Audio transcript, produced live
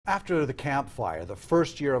After the campfire, the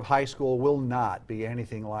first year of high school will not be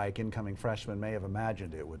anything like incoming freshmen may have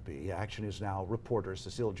imagined it would be. Action News Now reporter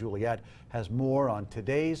Cecile Juliet has more on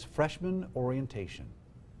today's freshman orientation.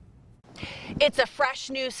 It's a fresh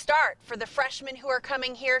new start for the freshmen who are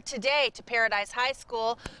coming here today to Paradise High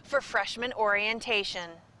School for freshman orientation.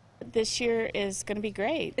 This year is going to be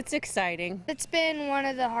great. It's exciting. It's been one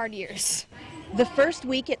of the hard years. The first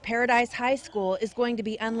week at Paradise High School is going to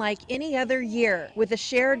be unlike any other year, with a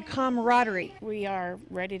shared camaraderie. We are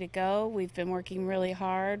ready to go. We've been working really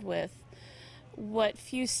hard with what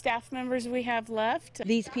few staff members we have left.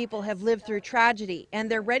 These people have lived through tragedy, and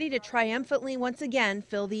they're ready to triumphantly once again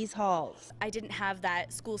fill these halls. I didn't have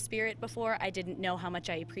that school spirit before. I didn't know how much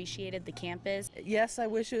I appreciated the campus. Yes, I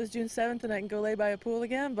wish it was June 7th and I can go lay by a pool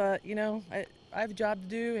again, but you know, I have a job to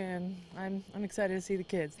do, and I'm excited to see the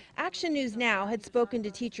kids. Action News Now had spoken to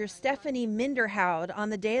teacher Stephanie Minderhoud on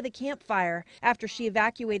the day of the campfire after she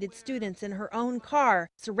evacuated students in her own car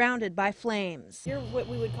surrounded by flames. You're what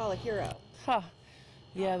we would call a hero. Huh.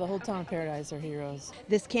 Yeah, the whole town of Paradise are heroes.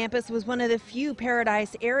 This campus was one of the few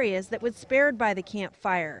Paradise areas that was spared by the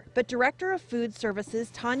campfire. But Director of Food Services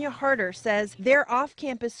Tanya Harder says their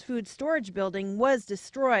off-campus food storage building was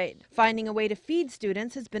destroyed. Finding a way to feed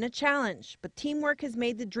students has been a challenge, but teamwork has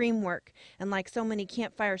made the dream work. And like so many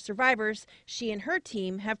campfire survivors, she and her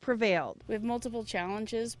team have prevailed. We have multiple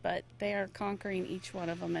challenges, but they are conquering each one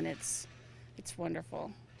of them, and it's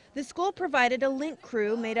wonderful. The school provided a link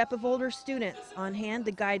crew made up of older students on hand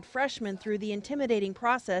to guide freshmen through the intimidating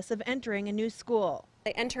process of entering a new school.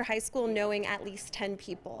 They enter high school knowing at least 10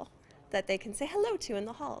 people that they can say hello to in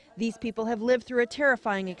the hall. These people have lived through a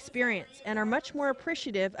terrifying experience and are much more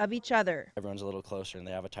appreciative of each other. Everyone's a little closer and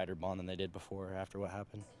they have a tighter bond than they did before or after what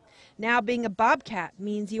happened. Now being a Bobcat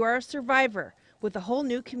means you are a survivor with a whole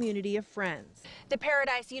new community of friends. The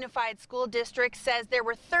Paradise Unified School District says there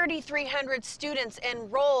were 3,300 students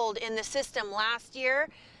enrolled in the system last year.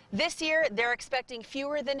 This year, they're expecting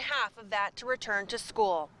fewer than half of that to return to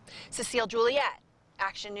school. Cecile Juliet,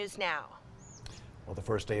 Action News Now. Well, the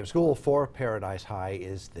first day of school for Paradise High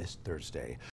is this Thursday.